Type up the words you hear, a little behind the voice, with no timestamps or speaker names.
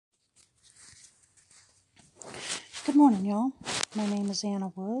Good morning, y'all. My name is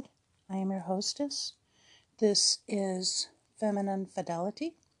Anna Wood. I am your hostess. This is Feminine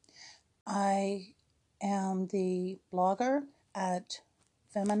Fidelity. I am the blogger at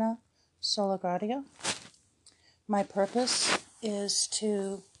Femina Sola Gratia. My purpose is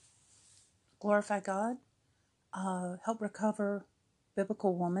to glorify God, help recover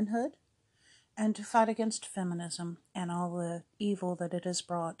biblical womanhood, and to fight against feminism and all the evil that it has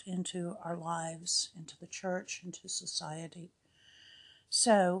brought into our lives, into the church, into society.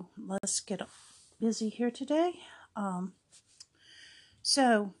 So let's get busy here today.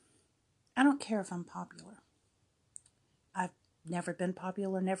 So I don't care if I'm popular. I've never been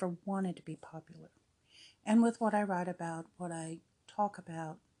popular, never wanted to be popular. And with what I write about, what I talk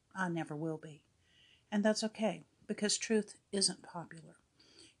about, I never will be. And that's okay, because truth isn't popular.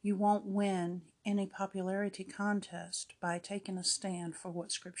 You won't win any popularity contest by taking a stand for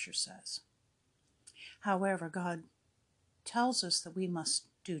what Scripture says. However, God tells us that we must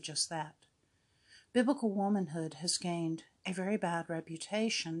do just that. Biblical womanhood has gained a very bad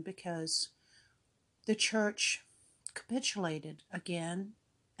reputation because the church capitulated again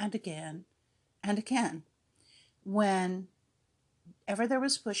and again and again. Whenever there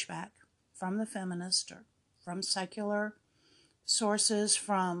was pushback from the feminist or from secular sources,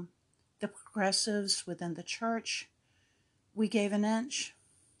 from the progressives within the church, we gave an inch,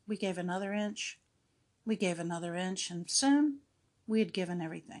 we gave another inch, we gave another inch, and soon we had given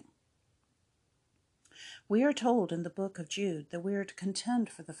everything. We are told in the book of Jude that we are to contend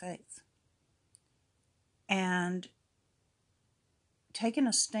for the faith. And taking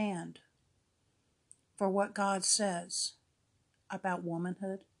a stand for what God says about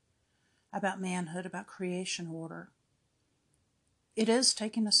womanhood, about manhood, about creation order, it is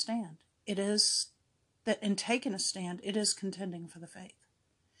taking a stand. It is that in taking a stand, it is contending for the faith.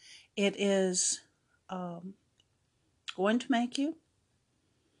 It is going to make you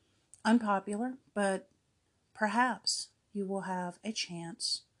unpopular, but perhaps you will have a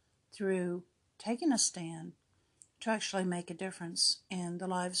chance through taking a stand to actually make a difference in the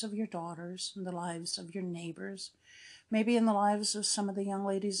lives of your daughters, in the lives of your neighbors, maybe in the lives of some of the young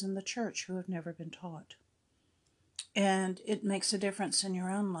ladies in the church who have never been taught. And it makes a difference in your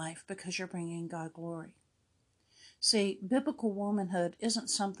own life because you're bringing God glory. See, biblical womanhood isn't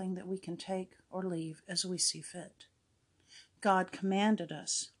something that we can take or leave as we see fit. God commanded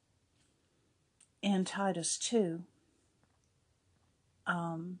us in Titus 2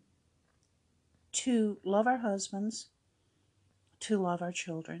 to love our husbands, to love our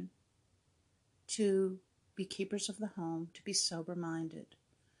children, to be keepers of the home, to be sober-minded.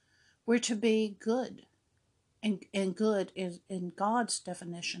 We're to be good, and good is in God's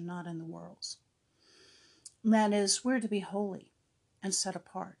definition, not in the world's. And that is, we're to be holy and set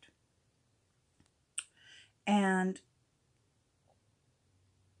apart. And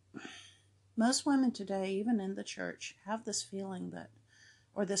most women today, even in the church, have this feeling that,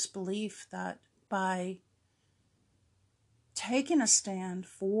 or this belief that by taking a stand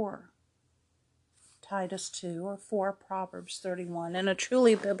for Titus 2 or for Proverbs 31 in a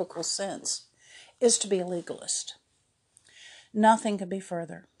truly biblical sense is to be a legalist. Nothing could be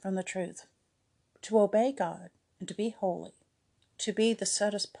further from the truth. To obey God and to be holy, to be the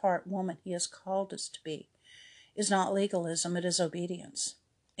set-apart woman He has called us to be, is not legalism, it is obedience,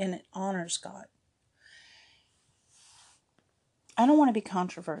 and it honors God. I don't want to be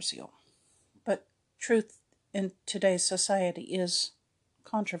controversial, but truth in today's society is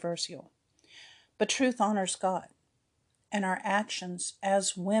controversial. But truth honors God, and our actions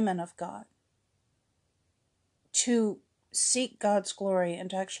as women of God to seek God's glory and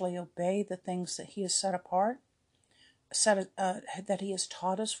to actually obey the things that He has set apart, that He has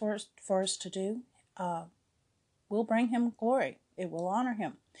taught us for us to do, will bring Him glory. It will honor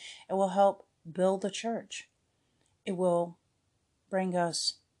Him. It will help build the church. It will bring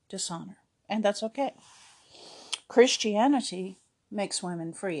us dishonor, and that's okay. Christianity makes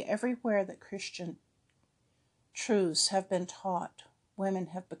women free. Everywhere that Christian truths have been taught, women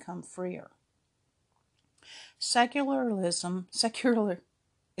have become freer. Secularism,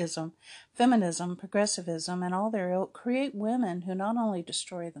 feminism, progressivism, and all their ilk create women who not only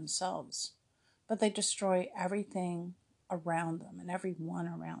destroy themselves, but they destroy everything around them and everyone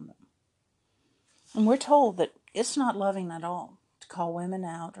around them. And we're told that it's not loving at all to call women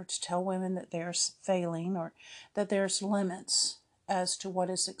out or to tell women that they're failing or that there's limits as to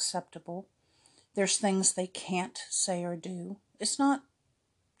what is acceptable. There's things they can't say or do. It's not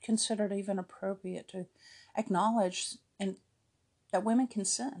considered even appropriate to acknowledge that women can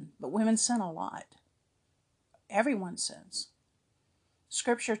sin, but women sin a lot. Everyone sins.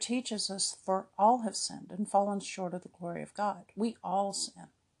 Scripture teaches us for all have sinned and fallen short of the glory of God. We all sin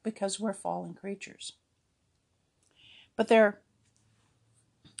because we're fallen creatures. But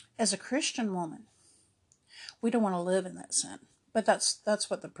as a Christian woman, we don't want to live in that sin. But that's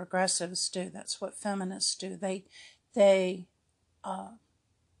what the progressives do. That's what feminists do. They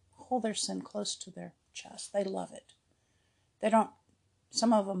hold their sin close to their chest. They love it. They don't.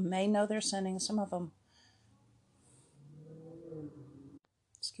 Some of them may know they're sinning. Some of them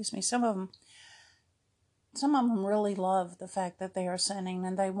really love the fact that they are sinning,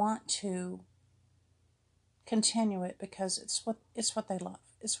 and they want to continue it because it's what they love.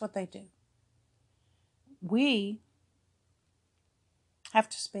 It's what they do. We have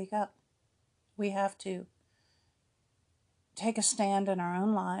to speak up. We have to take a stand in our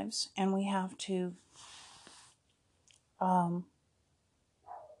own lives, and we have to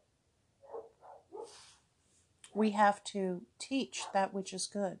teach that which is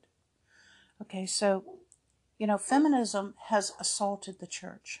good. Okay, so, feminism has assaulted the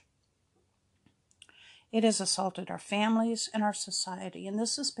church. It has assaulted our families and our society, and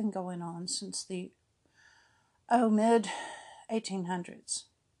this has been going on since the mid-1800s.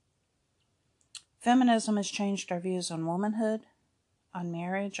 Feminism has changed our views on womanhood, on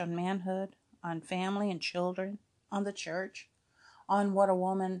marriage, on manhood, on family and children, on the church, on what a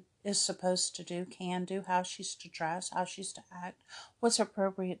woman is supposed to do, can do, how she's to dress, how she's to act, what's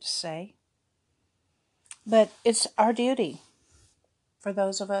appropriate to say. But it's our duty, for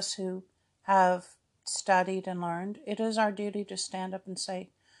those of us who have studied and learned, it is our duty to stand up and say,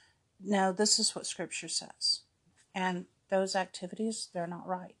 no, this is what Scripture says. And those activities, they're not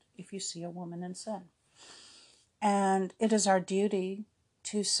right if you see a woman in sin. And it is our duty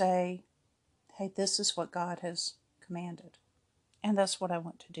to say, hey, this is what God has commanded. And that's what I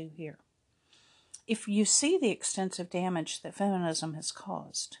want to do here. If you see the extensive damage that feminism has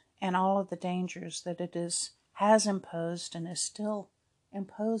caused and all of the dangers that it has imposed and is still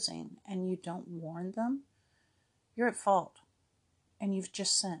imposing, and you don't warn them, you're at fault. And you've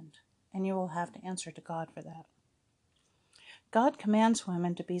just sinned. And you will have to answer to God for that. God commands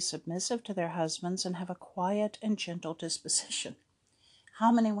women to be submissive to their husbands and have a quiet and gentle disposition.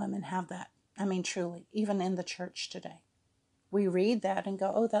 How many women have that? I mean, truly, even in the church today. We read that and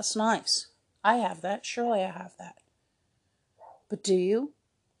go, oh, that's nice. I have that. Surely I have that. But do you?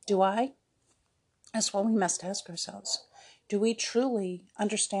 Do I? That's what we must ask ourselves. Do we truly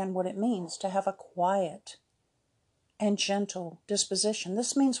understand what it means to have a quiet and gentle disposition?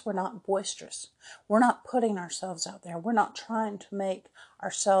 This means we're not boisterous. We're not putting ourselves out there. We're not trying to make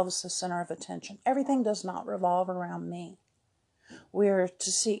ourselves the center of attention. Everything does not revolve around me. We're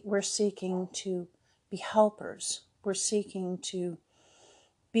seeking to be helpers. We're seeking to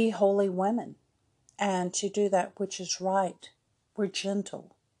be holy women and to do that which is right. We're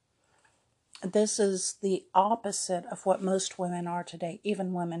gentle. This is the opposite of what most women are today,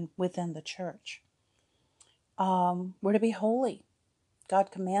 even women within the church. We're to be holy.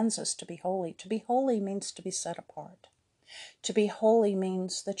 God commands us to be holy. To be holy means to be set apart. To be holy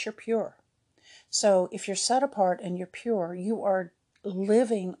means that you're pure. So if you're set apart and you're pure, you are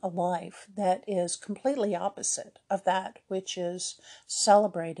living a life that is completely opposite of that which is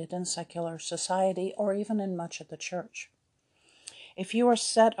celebrated in secular society or even in much of the church. If you are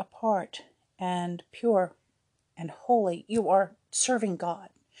set apart and pure and holy, you are serving God.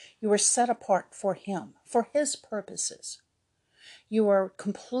 You are set apart for Him, for His purposes. You are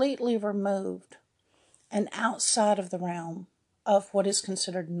completely removed and outside of the realm of what is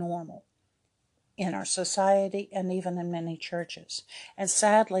considered normal in our society and even in many churches. And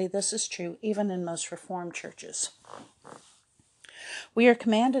sadly, this is true even in most Reformed churches. We are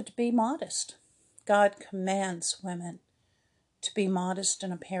commanded to be modest. God commands women to be modest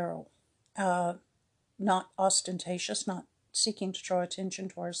in apparel, not ostentatious, not seeking to draw attention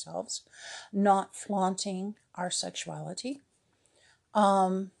to ourselves, not flaunting our sexuality,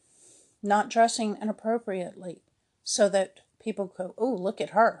 not dressing inappropriately so that people go, oh, look at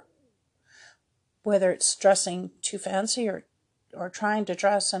her. Whether it's dressing too fancy or trying to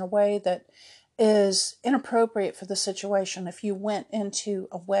dress in a way that is inappropriate for the situation. If you went into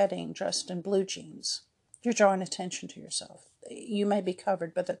a wedding dressed in blue jeans, you're drawing attention to yourself. You may be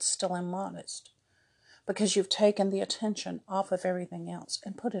covered, but that's still immodest because you've taken the attention off of everything else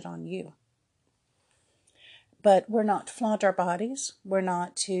and put it on you. But we're not to flaunt our bodies. We're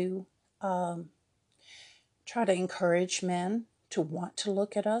not to try to encourage men to want to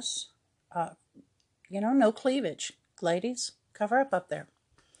look at us. No cleavage. Ladies, cover up there.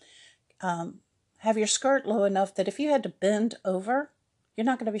 Have your skirt low enough that if you had to bend over, you're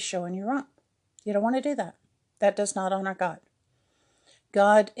not going to be showing your rump. You don't want to do that. That does not honor God.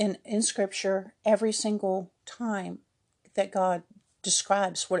 God in Scripture, every single time that God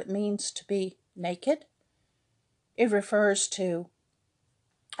describes what it means to be naked, it refers to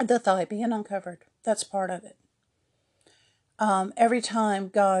the thigh being uncovered. That's part of it. Every time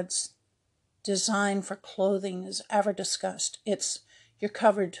God's design for clothing is ever discussed, you're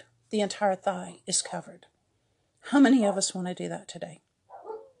covered, the entire thigh is covered. How many of us want to do that today?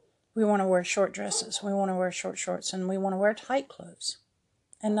 We want to wear short dresses, we want to wear short shorts, and we want to wear tight clothes.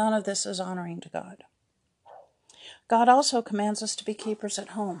 And none of this is honoring to God. God also commands us to be keepers at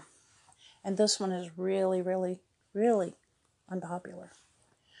home. And this one is really, really, really unpopular.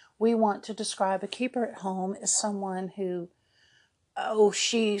 We want to describe a keeper at home as someone who,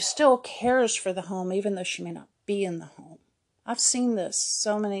 she still cares for the home, even though she may not be in the home. I've seen this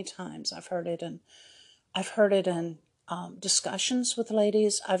so many times. I've heard it in discussions with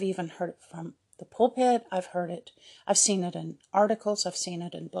ladies. I've even heard it from the pulpit. I've seen it in articles. I've seen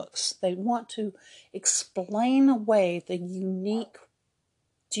it in books. They want to explain away the unique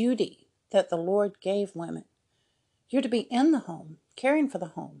duty that the Lord gave women. You're to be in the home, caring for the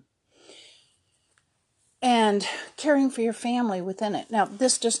home, and caring for your family within it. Now,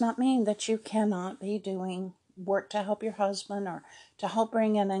 this does not mean that you cannot be doing work to help your husband or to help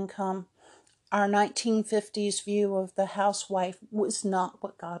bring in income. Our 1950s view of the housewife was not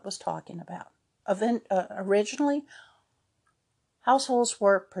what God was talking about. Originally, households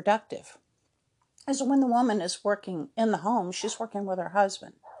were productive. As when the woman is working in the home, she's working with her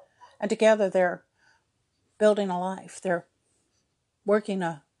husband. And together they're building a life. They're working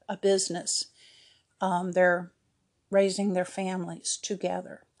a business. They're raising their families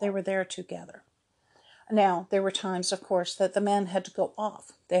together. They were there together. Now, there were times, of course, that the men had to go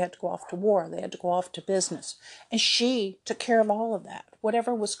off. They had to go off to war. They had to go off to business. And she took care of all of that.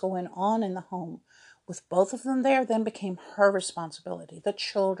 Whatever was going on in the home with both of them there then became her responsibility. The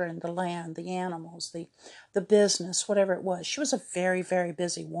children, the land, the animals, the business, whatever it was. She was a very, very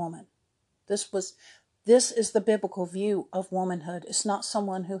busy woman. This is the biblical view of womanhood. It's not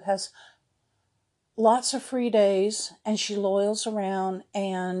someone who has lots of free days and she loils around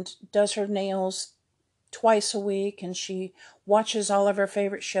and does her nails twice a week and she watches all of her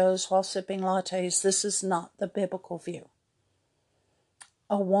favorite shows while sipping lattes. This is not the biblical view.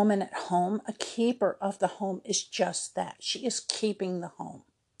 A woman at home, a keeper of the home, is just that. She is keeping the home.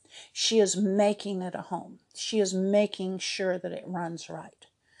 She is making it a home. She is making sure that it runs right.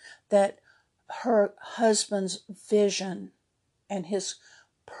 That her husband's vision and his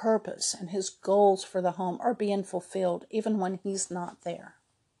purpose and his goals for the home are being fulfilled even when he's not there.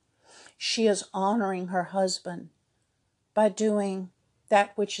 She is honoring her husband by doing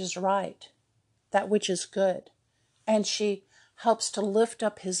that which is right, that which is good. And she helps to lift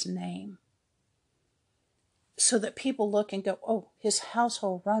up his name so that people look and go, oh, his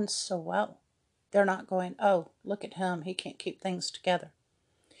household runs so well. They're not going, oh, look at him, he can't keep things together.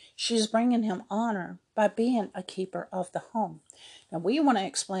 She's bringing him honor by being a keeper of the home. Now, we want to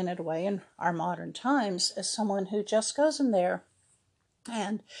explain it away in our modern times as someone who just goes in there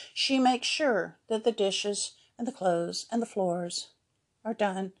and she makes sure that the dishes and the clothes and the floors are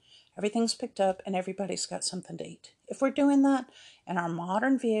done, everything's picked up, and everybody's got something to eat. If we're doing that in our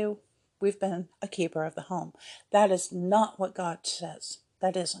modern view, we've been a keeper of the home. That is not what God says.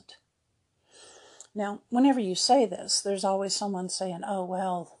 That isn't. Now, whenever you say this, there's always someone saying, oh,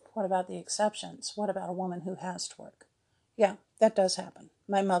 well, what about the exceptions? What about a woman who has to work? Yeah, that does happen.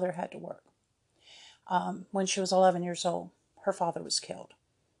 My mother had to work. When she was 11 years old, her father was killed.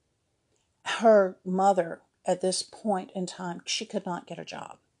 Her mother, at this point in time, she could not get a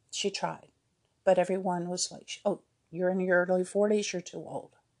job. She tried. But everyone was like, oh, you're in your early 40s, you're too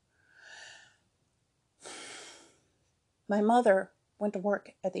old. My mother went to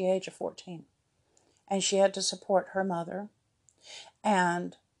work at the age of 14. And she had to support her mother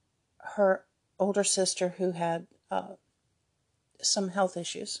and her older sister who had some health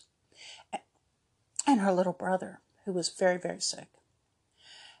issues, and her little brother who was very, very sick.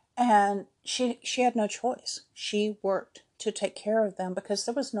 And she had no choice. She worked to take care of them because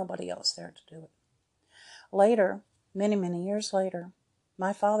there was nobody else there to do it. Later, many, many years later,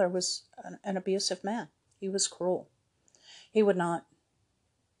 my father was an abusive man. He was cruel. He would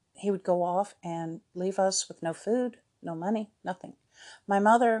go off and leave us with no food, no money, nothing. My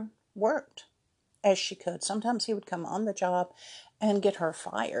mother worked as she could. Sometimes he would come on the job and get her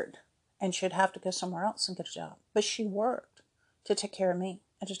fired, and she'd have to go somewhere else and get a job. But she worked to take care of me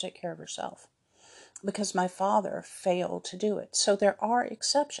and to take care of herself because my father failed to do it. So there are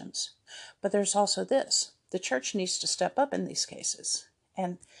exceptions, but there's also this. The church needs to step up in these cases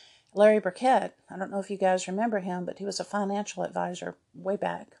and Larry Burkett, I don't know if you guys remember him, but he was a financial advisor way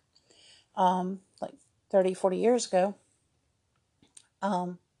back, like 30, 40 years ago,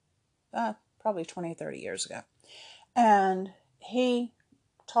 probably 20, 30 years ago. And he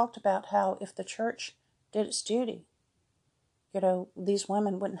talked about how if the church did its duty, these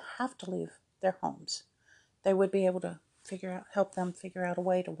women wouldn't have to leave their homes. They would be able to help them figure out a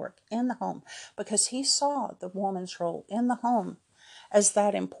way to work in the home, because he saw the woman's role in the home as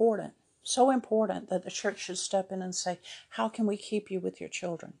that important, so important that the church should step in and say, how can we keep you with your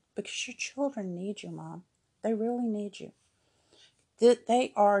children? Because your children need you, Mom. They really need you.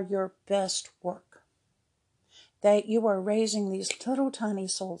 They are your best work. You are raising these little tiny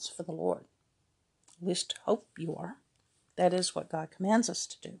souls for the Lord. At least hope you are. That is what God commands us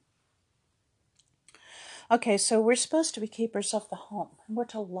to do. Okay, so we're supposed to be keepers of the home. And we're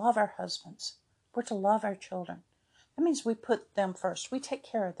to love our husbands. We're to love our children. That means we put them first. We take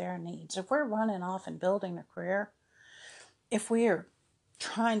care of their needs. If we're running off and building a career, if we are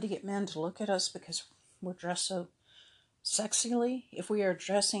trying to get men to look at us because we're dressed so sexily, if we are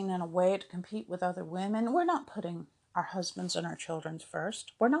dressing in a way to compete with other women, we're not putting our husbands and our children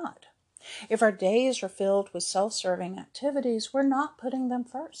first. We're not. If our days are filled with self-serving activities, we're not putting them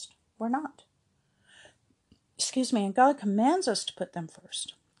first. We're not. And God commands us to put them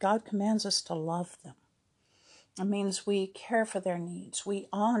first. God commands us to love them. It means we care for their needs. We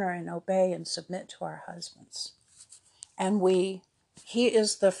honor and obey and submit to our husbands. And he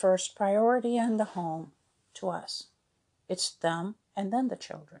is the first priority in the home to us. It's them and then the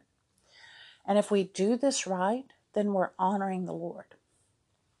children. And if we do this right, then we're honoring the Lord.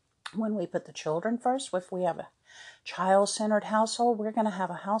 When we put the children first, if we have a child-centered household, we're going to have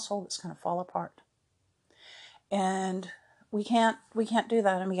a household that's going to fall apart. And we can't do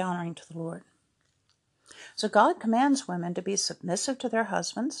that and be honoring to the Lord. So God commands women to be submissive to their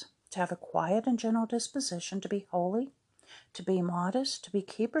husbands, to have a quiet and gentle disposition, to be holy, to be modest, to be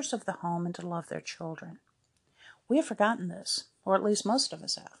keepers of the home, and to love their children. We have forgotten this, or at least most of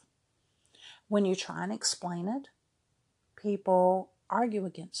us have. When you try and explain it, people argue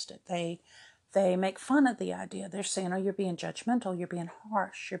against it. They make fun of the idea. They're saying, oh, you're being judgmental, you're being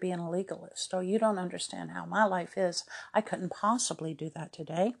harsh, you're being a legalist. Oh, you don't understand how my life is. I couldn't possibly do that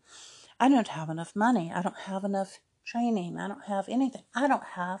today. I don't have enough money. I don't have enough training. I don't have anything. I don't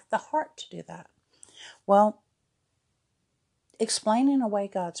have the heart to do that. Well, explaining away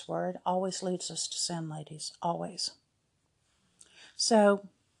God's word always leads us to sin, ladies. Always. So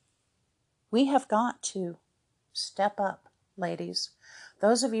we have got to step up, ladies.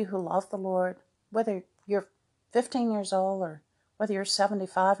 Those of you who love the Lord, whether you're 15 years old or whether you're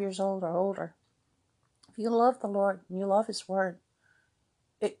 75 years old or older, if you love the Lord and you love His word,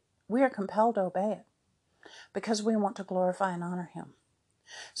 we are compelled to obey it because we want to glorify and honor Him.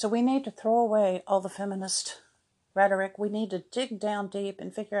 So we need to throw away all the feminist rhetoric. We need to dig down deep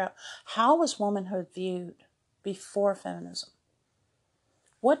and figure out, how was womanhood viewed before feminism?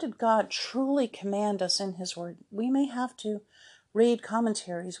 What did God truly command us in His word? We may have to read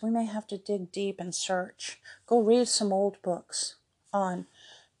commentaries. We may have to dig deep and search. Go read some old books on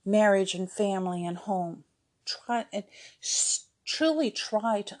marriage and family and home. Truly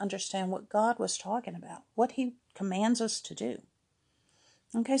try to understand what God was talking about, what He commands us to do.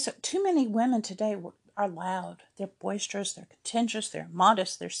 Okay, so too many women today are loud. They're boisterous, they're contentious, they're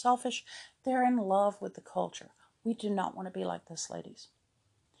modest, they're selfish. They're in love with the culture. We do not want to be like this, ladies.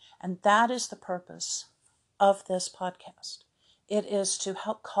 And that is the purpose of this podcast. It is to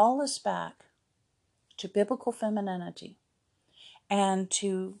help call us back to biblical femininity and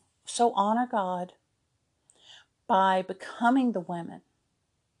to so honor God by becoming the women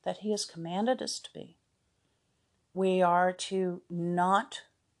that He has commanded us to be. We are to not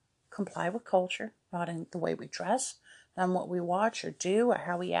comply with culture, not in the way we dress, not in what we watch or do or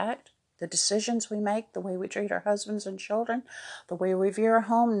how we act, the decisions we make, the way we treat our husbands and children, the way we view our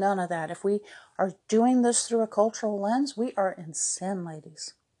home, none of that. If we are doing this through a cultural lens, we are in sin,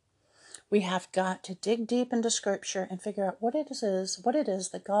 ladies. We have got to dig deep into Scripture and figure out what it is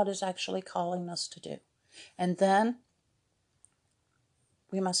that God is actually calling us to do. And then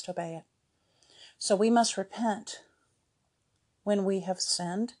we must obey it. So we must repent when we have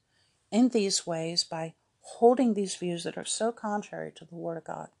sinned in these ways by holding these views that are so contrary to the Word of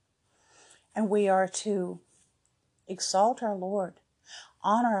God. And we are to exalt our Lord,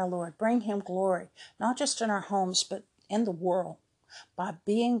 honor our Lord, bring Him glory, not just in our homes, but in the world, by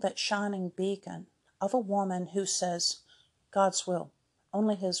being that shining beacon of a woman who says, God's will,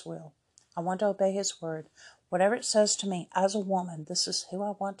 only His will. I want to obey His word. Whatever it says to me as a woman, this is who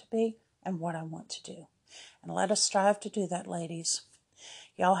I want to be and what I want to do. And let us strive to do that, ladies.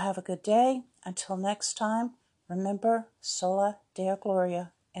 Y'all have a good day. Until next time, remember, sola deo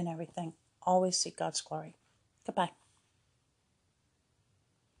gloria in everything. Always seek God's glory. Goodbye.